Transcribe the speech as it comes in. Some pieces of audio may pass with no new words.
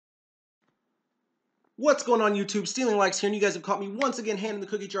What's going on YouTube? StealingLikes here, and you guys have caught me once again handing the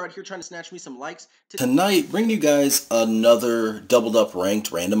cookie jar out here trying to snatch me some likes. Tonight, bringing you guys another doubled up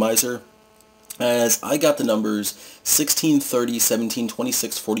ranked randomizer, as I got the numbers 16, 30, 17,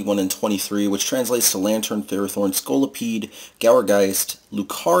 26, 41, and 23, which translates to Lantern, Ferrothorn, Scolipede, Gourgeist,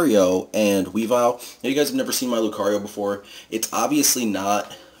 Lucario, and Weavile. Now, you guys have never seen my Lucario before. It's obviously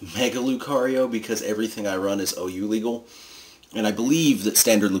not Mega Lucario because everything I run is OU legal, and I believe that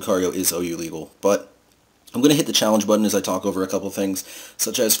Standard Lucario is OU legal, but I'm going to hit the challenge button as I talk over a couple things,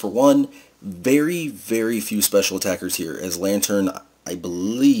 such as, for one, very, very few special attackers here, as Lantern, I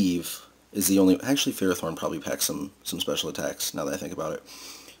believe, is the only... Actually, Ferrothorn probably packs some special attacks, now that I think about it.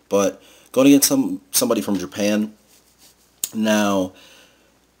 But going against somebody from Japan, now,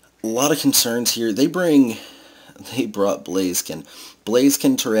 a lot of concerns here. They brought Blaziken.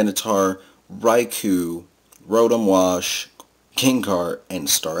 Blaziken, Tyranitar, Raikou, Rotom Wash, Gengar, and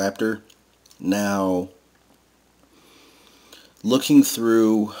Staraptor. Now, looking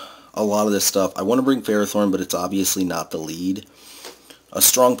through a lot of this stuff, I want to bring Ferrothorn, but it's obviously not the lead. A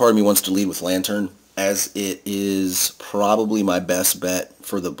strong part of me wants to lead with Lantern, as it is probably my best bet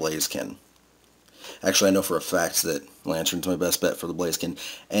for the Blaziken. Actually, I know for a fact that Lantern's my best bet for the Blaziken.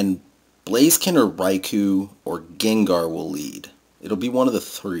 And Blaziken or Raikou or Gengar will lead. It'll be one of the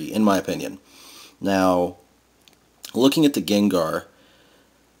three, in my opinion. Now, looking at the Gengar,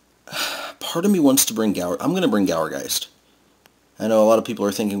 part of me wants to bring I'm going to bring Gourgeist. I know a lot of people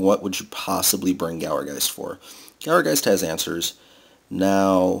are thinking, what would you possibly bring Gourgeist for? Gourgeist has answers.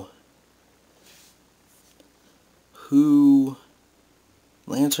 Now,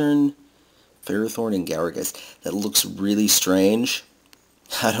 Lantern, Ferrothorn, and Gourgeist. That looks really strange.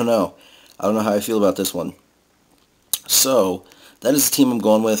 I don't know. I don't know how I feel about this one. So, that is the team I'm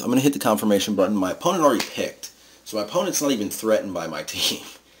going with. I'm going to hit the confirmation button. My opponent already picked, so my opponent's not even threatened by my team,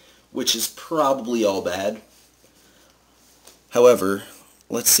 which is probably all bad. However,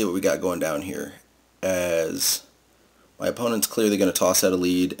 let's see what we got going down here, as my opponent's clearly going to toss out a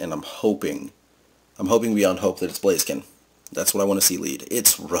lead, and I'm hoping beyond hope that it's Blaziken. That's what I want to see lead.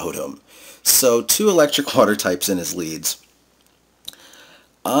 It's Rotom. So, 2 electric water types in his leads.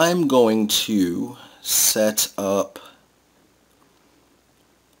 I'm going to set up...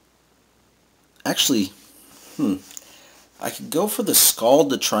 Actually, I could go for the Scald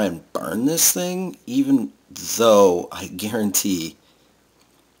to try and burn this thing, even though I guarantee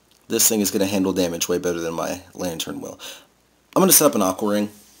this thing is going to handle damage way better than my Lantern will. I'm going to set up an Aqua Ring.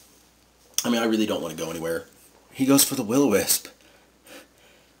 I mean, I really don't want to go anywhere. He goes for the Will-O-Wisp.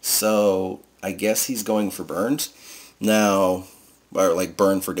 So, I guess he's going for burns. Now, or like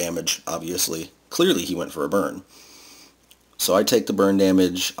burn for damage, obviously. Clearly he went for a burn. So I take the burn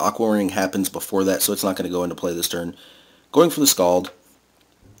damage. Aqua Ring happens before that, so it's not going to go into play this turn. Going for the Scald.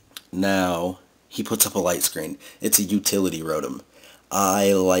 Now, he puts up a light screen. It's a utility Rotom.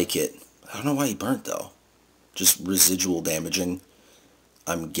 I like it. I don't know why he burnt, though. Just residual damaging,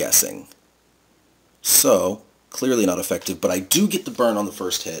 I'm guessing. So, clearly not effective, but I do get the burn on the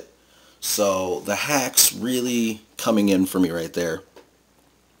first hit. So, the hack's really coming in for me right there,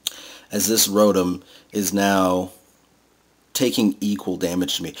 as this Rotom is now taking equal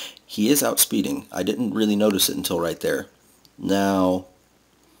damage to me. He is outspeeding. I didn't really notice it until right there. Now,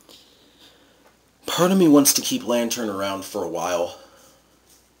 part of me wants to keep Lantern around for a while,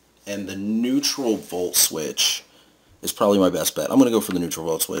 and the neutral Volt Switch is probably my best bet. I'm going to go for the neutral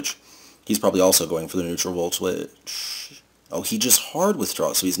Volt Switch. He's probably also going for the neutral Volt Switch. Oh, he just hard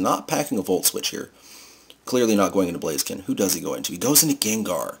withdraws, so he's not packing a Volt Switch here. Clearly not going into Blaziken. Who does he go into? He goes into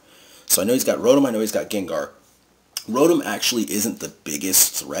Gengar. So I know he's got Rotom, I know he's got Gengar. Rotom actually isn't the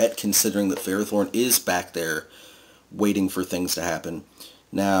biggest threat, considering that Ferrothorn is back there waiting for things to happen.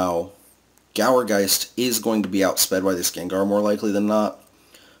 Now, Gourgeist is going to be outsped by this Gengar more likely than not.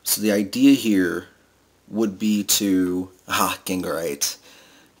 So the idea here would be to... Gengarite.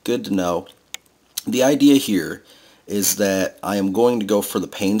 Good to know. The idea here is that I am going to go for the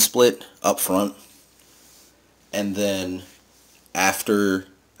Pain Split up front, and then after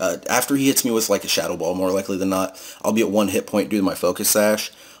he hits me with like a Shadow Ball, more likely than not, I'll be at 1 hit point due to my Focus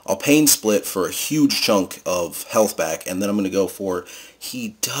Sash. I'll Pain Split for a huge chunk of health back, and then I'm going to go for... He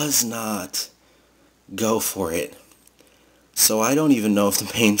does not go for it. So I don't even know if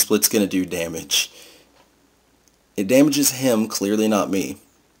the Pain Split's going to do damage. It damages him, clearly not me.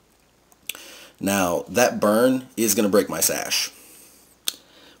 Now, that burn is going to break my Sash,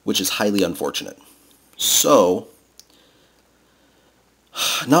 which is highly unfortunate. So,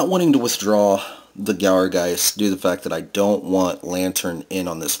 not wanting to withdraw the Gourgeist due to the fact that I don't want Lantern in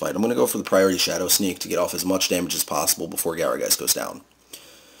on this fight, I'm going to go for the priority Shadow Sneak to get off as much damage as possible before Gourgeist goes down.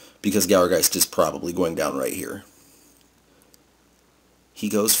 because Gourgeist is probably going down right here. He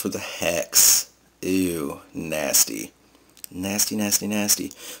goes for the Hex. Ew, nasty. Nasty, nasty,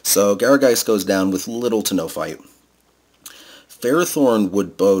 nasty. So Gourgeist goes down with little to no fight. Ferrothorn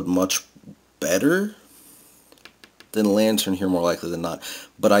would bode much better than Lantern here, more likely than not.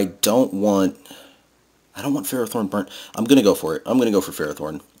 But I don't want Ferrothorn burnt. I'm going to go for it. I'm going to go for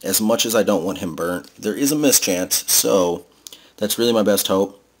Ferrothorn. As much as I don't want him burnt, there is a mischance, so that's really my best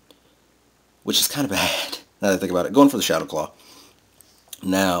hope, which is kind of bad, now that I think about it. Going for the Shadow Claw.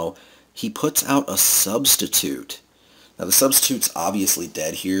 Now, he puts out a Substitute. Now, the Substitute's obviously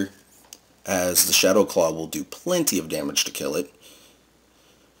dead here, as the Shadow Claw will do plenty of damage to kill it.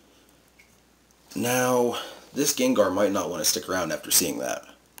 Now, this Gengar might not want to stick around after seeing that.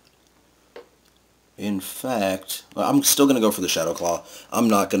 In fact, I'm still going to go for the Shadow Claw. I'm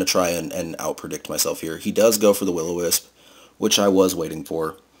not going to try and out-predict myself here. He does go for the Will-O-Wisp, which I was waiting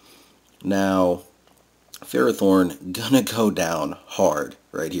for. Now, Ferrothorn gonna go down hard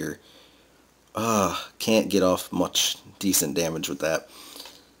right here. Can't get off much decent damage with that.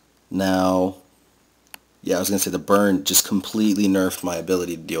 Now, yeah, I was going to say the burn just completely nerfed my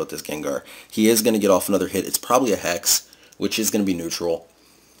ability to deal with this Gengar. He is going to get off another hit. It's probably a Hex, which is going to be neutral.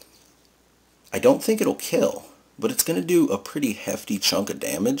 I don't think it'll kill, but it's going to do a pretty hefty chunk of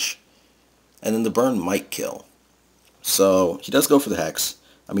damage, and then the burn might kill. So he does go for the Hex.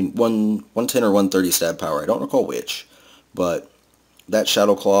 I mean, 110 or 130 stab power. I don't recall which, but that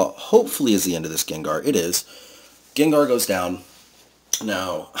Shadow Claw hopefully is the end of this Gengar. It is. Gengar goes down.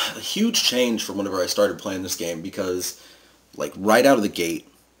 Now, a huge change from whenever I started playing this game, because like right out of the gate,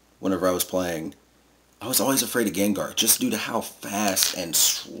 whenever I was playing, I was always afraid of Gengar, just due to how fast and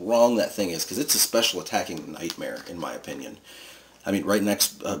strong that thing is, because it's a special attacking nightmare, in my opinion. I mean, right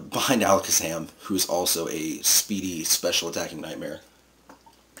next, behind Alakazam, who's also a speedy special attacking nightmare.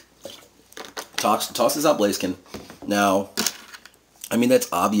 Tosses out Blaziken. Now, I mean, that's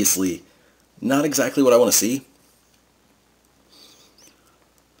obviously not exactly what I want to see.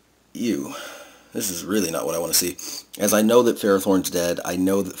 Ew. This is really not what I want to see. As I know that Ferrothorn's dead, I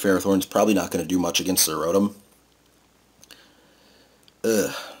know that Ferrothorn's probably not going to do much against the Rotom.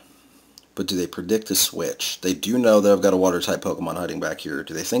 Ugh. But do they predict the switch? They do know that I've got a Water-type Pokemon hiding back here.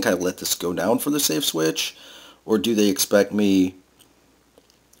 Do they think I let this go down for the safe switch? Or do they expect me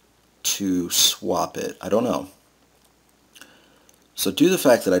to swap it? I don't know. So due to the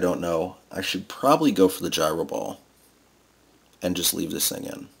fact that I don't know, I should probably go for the Gyro Ball and just leave this thing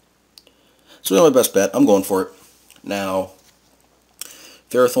in. It's really my best bet. I'm going for it. Now,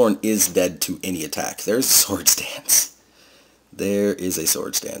 Ferrothorn is dead to any attack. There's a Swords Dance. There is a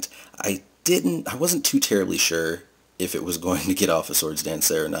Swords Dance. I wasn't too terribly sure if it was going to get off a Swords Dance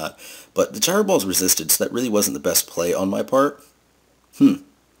there or not, but the Gyro Ball's resisted, so that really wasn't the best play on my part.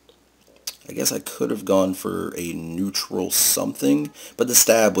 I guess I could have gone for a neutral something, but the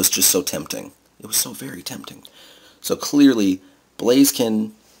stab was just so tempting. It was so very tempting. So clearly,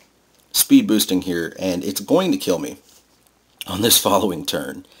 Blaziken speed boosting here, and it's going to kill me on this following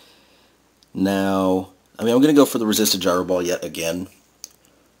turn. Now, I mean, I'm going to go for the resisted Gyro Ball yet again.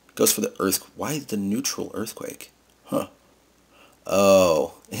 Goes for the Earth. Why the neutral Earthquake? Huh.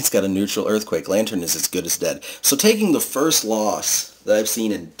 Oh, it's got a neutral Earthquake. Lantern is as good as dead. So taking the first loss that I've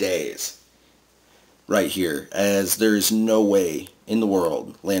seen in days right here, as there's no way in the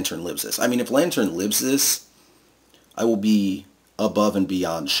world Lantern lives this. I mean, if Lantern lives this, I will be above and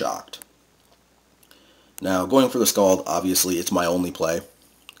beyond shocked. Now, going for the Scald, obviously, it's my only play.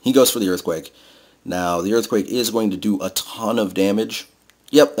 He goes for the Earthquake. Now, the Earthquake is going to do a ton of damage.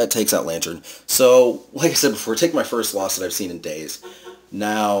 Yep, that takes out Lantern. So, like I said before, take my first loss that I've seen in days.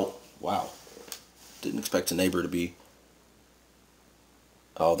 Now, wow. Didn't expect a neighbor to be...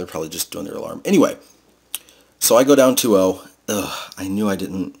 Oh, they're probably just doing their alarm. Anyway, so I go down 2-0. Ugh, I knew I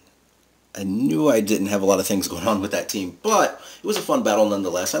didn't have a lot of things going on with that team, but it was a fun battle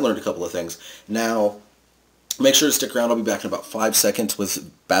nonetheless. I learned a couple of things. Now, make sure to stick around. I'll be back in about 5 seconds with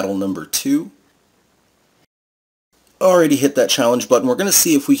battle number 2. Already hit that challenge button. We're going to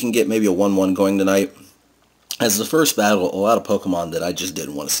see if we can get maybe a 1-1 going tonight. As the first battle, a lot of Pokemon that I just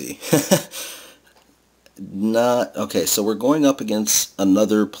didn't want to see. Okay, so we're going up against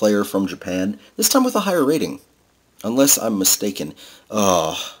another player from Japan, this time with a higher rating, unless I'm mistaken.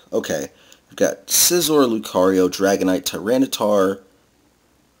 Oh, okay. We've got Scizor, Lucario, Dragonite, Tyranitar.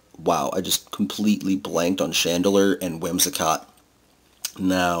 Wow, I just completely blanked on Chandelure and Whimsicott.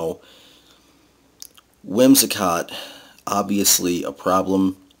 Now, Whimsicott, obviously a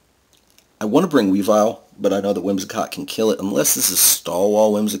problem. I want to bring Weavile, but I know that Whimsicott can kill it, unless this is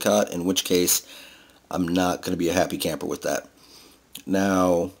Stalwall Whimsicott, in which case I'm not going to be a happy camper with that.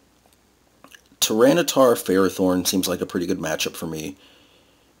 Now, Tyranitar Ferrothorn seems like a pretty good matchup for me.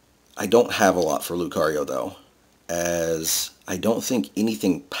 I don't have a lot for Lucario, though, as I don't think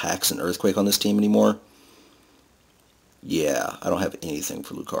anything packs an Earthquake on this team anymore. Yeah, I don't have anything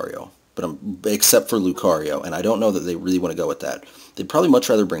for Lucario, except for Lucario, and I don't know that they really want to go with that. They'd probably much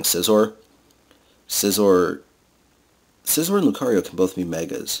rather bring Scizor. Scizor and Lucario can both be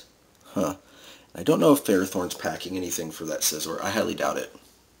Megas. Huh. I don't know if Ferrothorn's packing anything for that Scizor. I highly doubt it.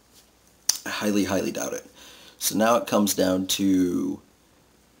 I highly, highly doubt it. So now it comes down to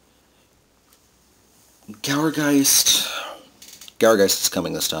Gourgeist. Gourgeist is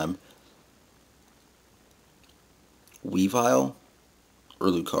coming this time. Weavile or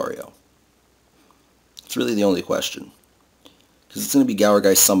Lucario? It's really the only question. Because it's going to be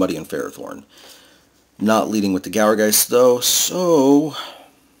Gourgeist, somebody, and Ferrothorn. Not leading with the Gourgeist, though, so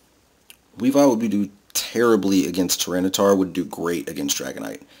Weavile would do terribly against Tyranitar, would do great against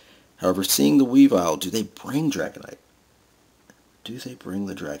Dragonite. However, seeing the Weavile, do they bring Dragonite? Do they bring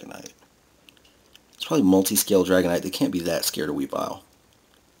the Dragonite? It's probably multi-scale Dragonite. They can't be that scared of Weavile.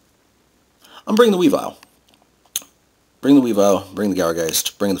 I'm bringing the Weavile. Bring the Weavile, bring the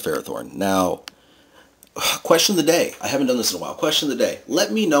Gourgeist, bring the Ferrothorn. Now, question of the day. I haven't done this in a while. Question of the day.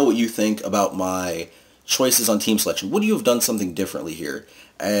 Let me know what you think about my choices on team selection. Would you have done something differently here?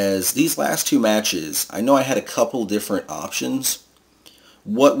 As these last two matches, I know I had a couple different options.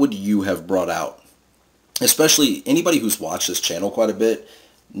 What would you have brought out? Especially anybody who's watched this channel quite a bit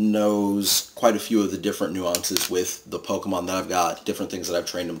knows quite a few of the different nuances with the Pokemon that I've got, different things that I've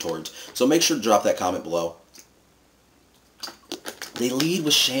trained them towards. So make sure to drop that comment below. They lead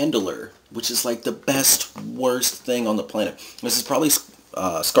with Chandelure, which is like the best, worst thing on the planet. This is probably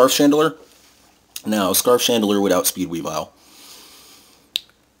Scarf Chandelure. Now, Scarf Chandelure would outspeed Weavile.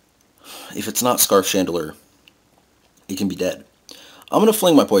 If it's not Scarf Chandelure, it can be dead. I'm going to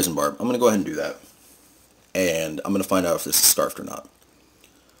fling my Poison Barb. I'm going to go ahead and do that. And I'm going to find out if this is Scarfed or not.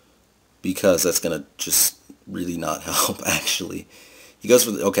 Because that's going to just really not help, actually. He goes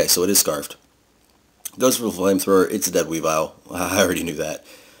for the... Okay, so it is Scarfed. Goes for the Flamethrower. It's a dead Weavile. I already knew that.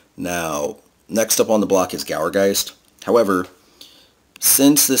 Now, next up on the block is Gourgeist. However,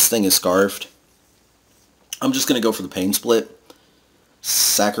 since this thing is Scarfed, I'm just going to go for the Pain Split.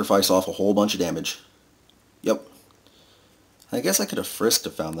 Sacrifice off a whole bunch of damage. Yep. I guess I could have frisked to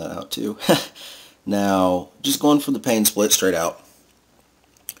found that out too. Now, just going for the Pain Split straight out.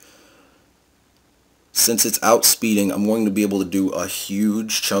 Since it's outspeeding, I'm going to be able to do a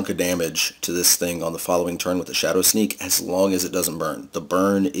huge chunk of damage to this thing on the following turn with the Shadow Sneak, as long as it doesn't burn. The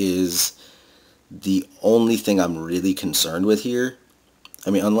burn is the only thing I'm really concerned with here. I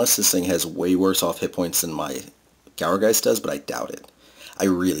mean, unless this thing has way worse off hit points than my Gourgeist does, but I doubt it. I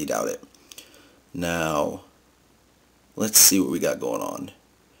really doubt it. Now, let's see what we got going on.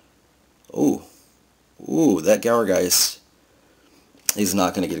 Ooh, that Gourgeist is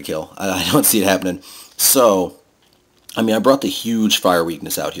not going to get a kill. I don't see it happening. So, I mean, I brought the huge fire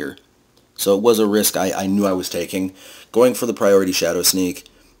weakness out here. So it was a risk I knew I was taking. Going for the priority Shadow Sneak.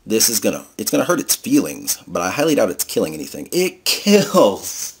 This is it's gonna hurt its feelings, but I highly doubt it's killing anything. It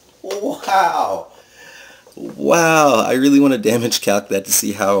kills! Wow! Wow, I really want to damage calc that to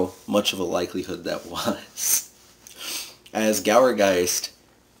see how much of a likelihood that was. As Gourgeist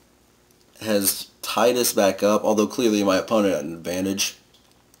has tied us back up, although clearly my opponent had an advantage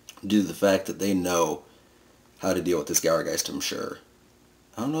due to the fact that they know how to deal with this Gourgeist, I'm sure.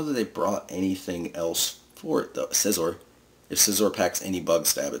 I don't know that they brought anything else for it, though. Scizor. If Scizor packs any Bug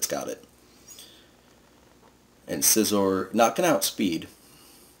Stab, it's got it. And Scizor, not going to outspeed,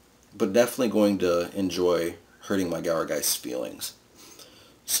 but definitely going to enjoy hurting my Gourgeist's feelings.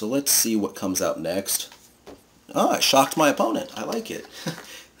 So let's see what comes out next. Oh, I shocked my opponent. I like it.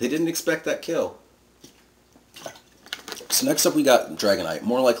 They didn't expect that kill. So next up we got Dragonite.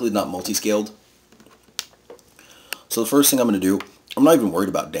 More likely not multi-scaled. So the first thing I'm going to do, I'm not even worried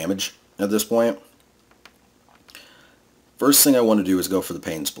about damage at this point. First thing I want to do is go for the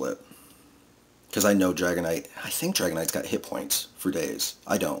Pain Split. Because I know Dragonite, I think Dragonite's got hit points for days.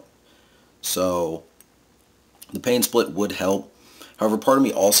 I don't. So the Pain Split would help. However, part of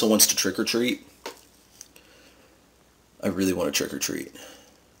me also wants to Trick or Treat. I really want to Trick or Treat.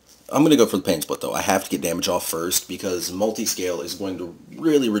 I'm going to go for the Pain Split though. I have to get damage off first because multi-scale is going to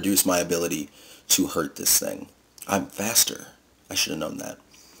really reduce my ability to hurt this thing. I'm faster. I should have known that.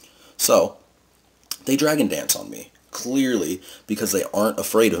 So, they Dragon Dance on me. Clearly, because they aren't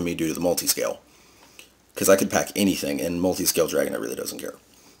afraid of me due to the multi-scale. Because I could pack anything, and multi-scale Dragonite really doesn't care.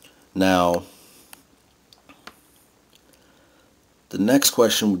 Now, the next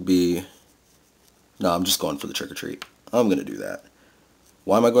question would be... No, I'm just going for the Trick or Treat. I'm going to do that.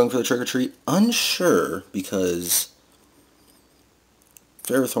 Why am I going for the Trick or Treat? Unsure, because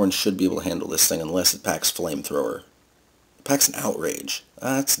Ferrothorn should be able to handle this thing unless it packs Flamethrower. It packs an Outrage.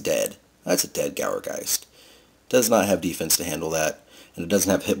 That's dead. That's a dead Gourgeist. Does not have defense to handle that. And it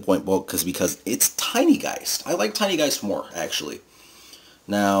doesn't have hit point bulk because it's Tiny Geist. I like Tiny Geist more, actually.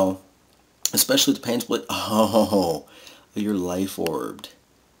 Now, especially the Pain Split. Oh, you're Life Orbed.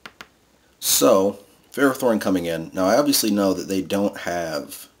 So, Ferrothorn coming in. Now, I obviously know that they don't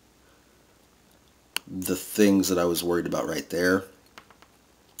have the things that I was worried about right there.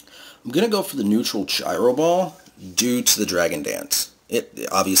 I'm going to go for the neutral Gyro Ball due to the Dragon Dance. It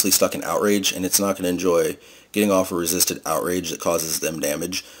obviously stuck in Outrage, and it's not going to enjoy getting off a resisted Outrage that causes them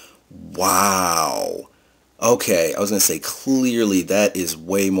damage. Wow. Okay, I was going to say, clearly that is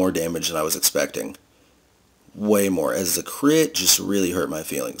way more damage than I was expecting. Way more. As a crit, just really hurt my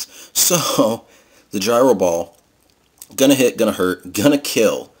feelings. So, the Gyro Ball, gonna hit, gonna hurt, gonna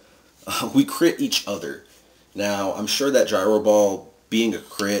kill. We crit each other. Now, I'm sure that Gyro Ball being a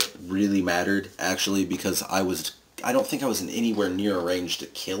crit really mattered, actually, because I don't think I was in anywhere near a range to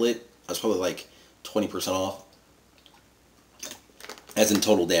kill it. I was probably like 20% off. As in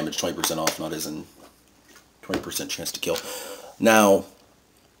total damage, 20% off, not as in 20% chance to kill. Now,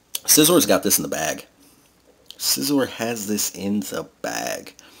 Scissor's got this in the bag. Scizor has this in the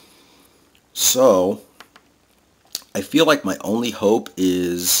bag. So, I feel like my only hope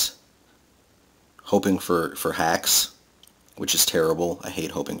is hoping for hacks, which is terrible. I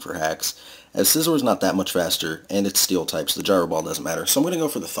hate hoping for hacks. As Scissor's not that much faster, and it's Steel type, so the Gyro Ball doesn't matter. So I'm going to go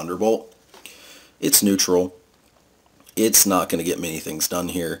for the Thunderbolt. It's neutral. It's not going to get many things done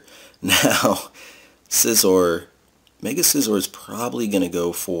here. Now, Scizor, Mega Scizor is probably going to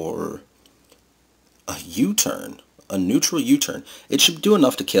go for a U-turn. A neutral U-turn. It should do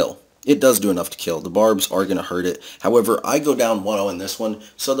enough to kill. It does do enough to kill. The barbs are going to hurt it. However, I go down 1-0 in this one.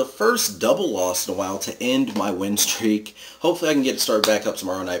 So the first double loss in a while to end my win streak. Hopefully I can get it started back up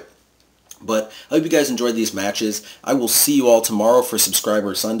tomorrow night. But I hope you guys enjoyed these matches. I will see you all tomorrow for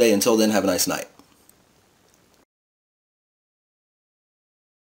Subscriber Sunday. Until then, have a nice night.